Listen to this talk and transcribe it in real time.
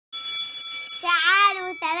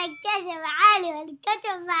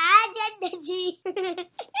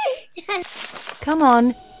Come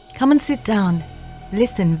on, come and sit down.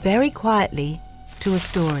 Listen very quietly to a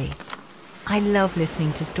story. I love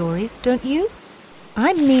listening to stories, don't you?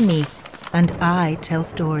 I'm Mimi, and I tell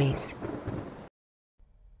stories.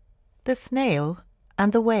 The Snail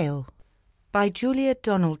and the Whale by Julia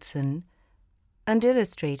Donaldson and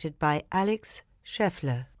illustrated by Alex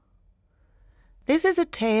Scheffler. This is a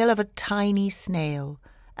tale of a tiny snail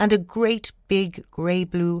and a great big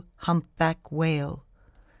grey-blue humpback whale.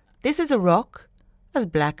 This is a rock as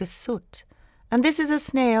black as soot, and this is a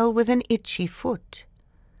snail with an itchy foot.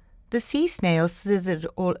 The sea snail slithered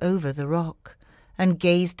all over the rock and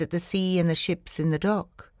gazed at the sea and the ships in the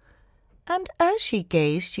dock. And as she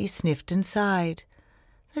gazed, she sniffed and sighed.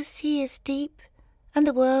 "The sea is deep and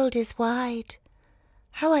the world is wide.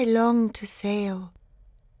 How I long to sail,"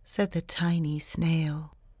 said the tiny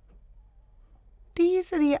snail.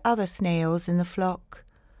 These are the other snails in the flock,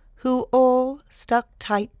 who all stuck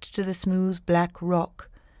tight to the smooth black rock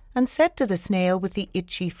and said to the snail with the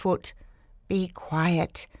itchy foot, "Be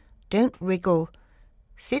quiet, don't wriggle,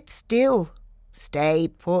 sit still, stay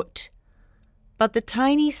put." But the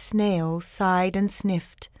tiny snail sighed and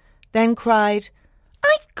sniffed, then cried,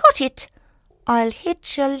 "I've got it! I'll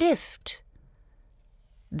hitch a lift."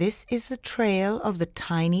 This is the trail of the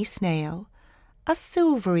tiny snail, a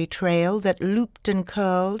silvery trail that looped and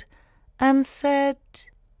curled and said,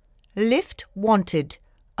 "Lift wanted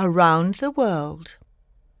around the world."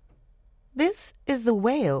 This is the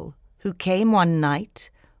whale who came one night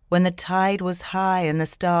when the tide was high and the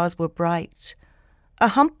stars were bright, a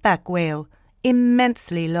humpback whale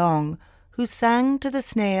immensely long, who sang to the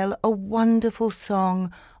snail a wonderful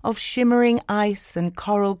song of shimmering ice and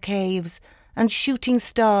coral caves and shooting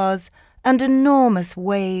stars and enormous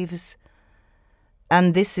waves.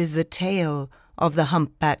 And this is the tale of the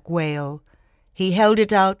humpback whale. He held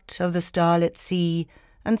it out of the starlit sea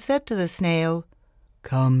and said to the snail,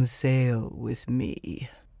 "Come sail with me."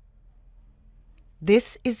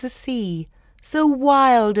 This is the sea, so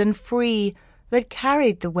wild and free, that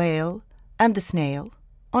carried the whale and the snail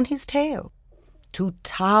on his tail to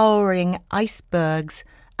towering icebergs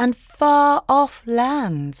and far-off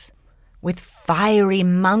lands, with fiery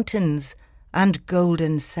mountains and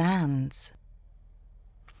golden sands.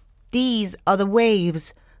 These are the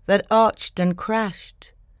waves that arched and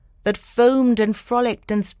crashed, that foamed and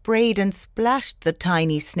frolicked and sprayed and splashed the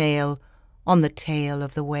tiny snail on the tail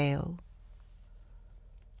of the whale.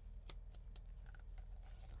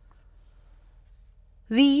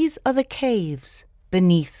 These are the caves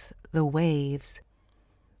beneath the waves,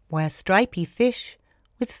 where stripy fish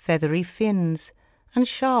with feathery fins and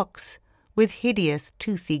sharks with hideous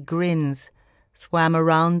toothy grins swam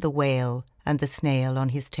around the whale and the snail on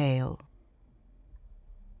his tail.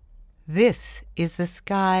 This is the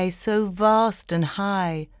sky so vast and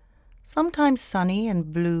high, sometimes sunny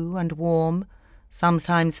and blue and warm,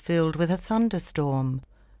 sometimes filled with a thunderstorm,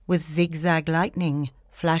 with zigzag lightning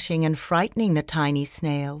flashing and frightening the tiny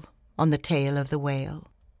snail on the tail of the whale.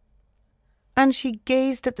 And she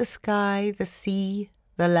gazed at the sky, the sea,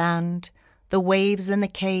 the land, the waves and the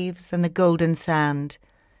caves and the golden sand.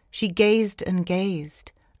 She gazed and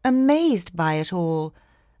gazed, amazed by it all,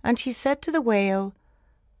 and she said to the whale,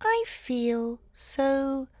 "I feel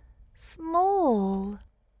so small."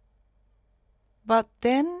 But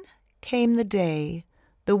then came the day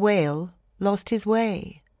the whale lost his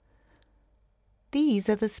way. These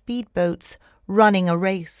are the speedboats running a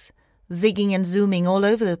race, zigging and zooming all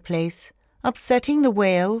over the place, upsetting the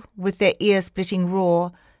whale with their ear-splitting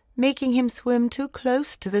roar, making him swim too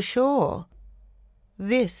close to the shore.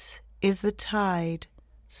 This is the tide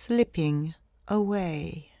slipping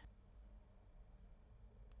away.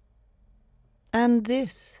 And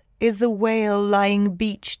this is the whale lying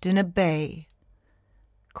beached in a bay.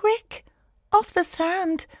 "Quick, off the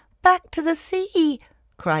sand, back to the sea,"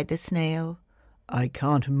 cried the snail. "I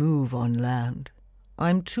can't move on land.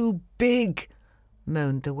 I'm too big,"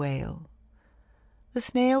 moaned the whale. The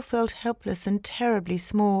snail felt helpless and terribly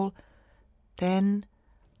small. Then,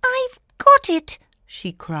 "I've got it,"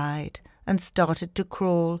 she cried, and started to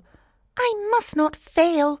crawl. "I must not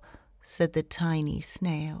fail," said the tiny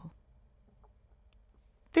snail.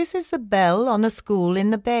 This is the bell on the school in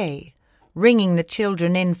the bay, ringing the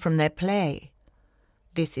children in from their play.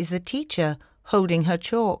 This is the teacher holding her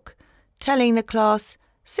chalk, telling the class,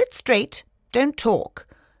 "Sit straight, don't talk."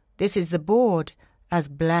 This is the board, as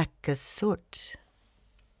black as soot.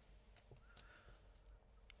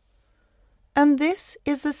 And this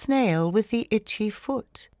is the snail with the itchy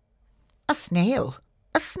foot. "A snail!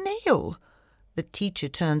 A snail!" The teacher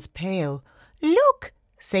turns pale. "Look,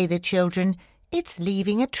 say the children. "It's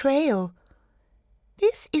leaving a trail."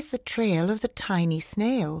 This is the trail of the tiny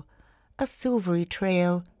snail, a silvery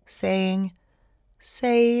trail saying,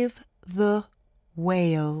 "Save the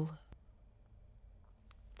whale."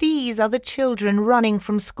 These are the children running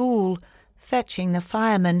from school, fetching the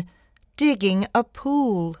fireman, digging a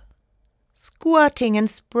pool, squirting and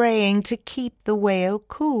spraying to keep the whale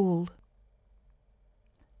cool.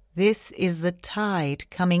 This is the tide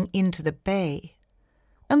coming into the bay,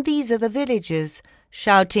 and these are the villagers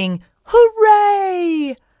shouting,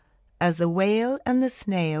 "Hooray!" as the whale and the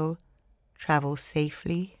snail travel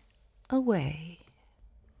safely away.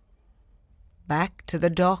 Back to the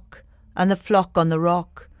dock and the flock on the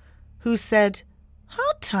rock, who said,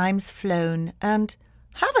 "How time's flown, and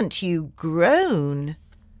haven't you grown?"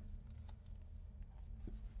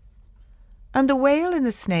 And the whale and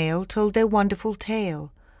the snail told their wonderful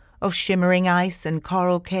tale of shimmering ice and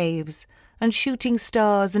coral caves, and shooting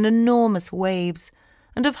stars and enormous waves,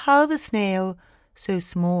 and of how the snail, so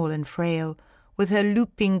small and frail, with her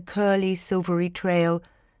looping curly silvery trail,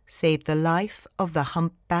 saved the life of the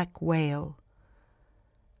humpback whale.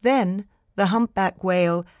 Then the humpback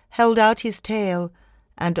whale held out his tail,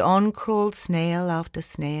 and on crawled snail after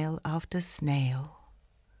snail after snail.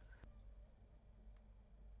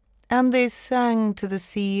 And they sang to the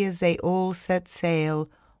sea as they all set sail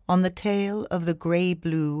on the tail of the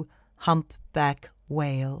grey-blue humpback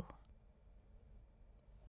whale.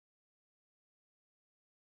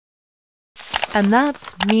 And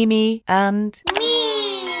that's Mimi and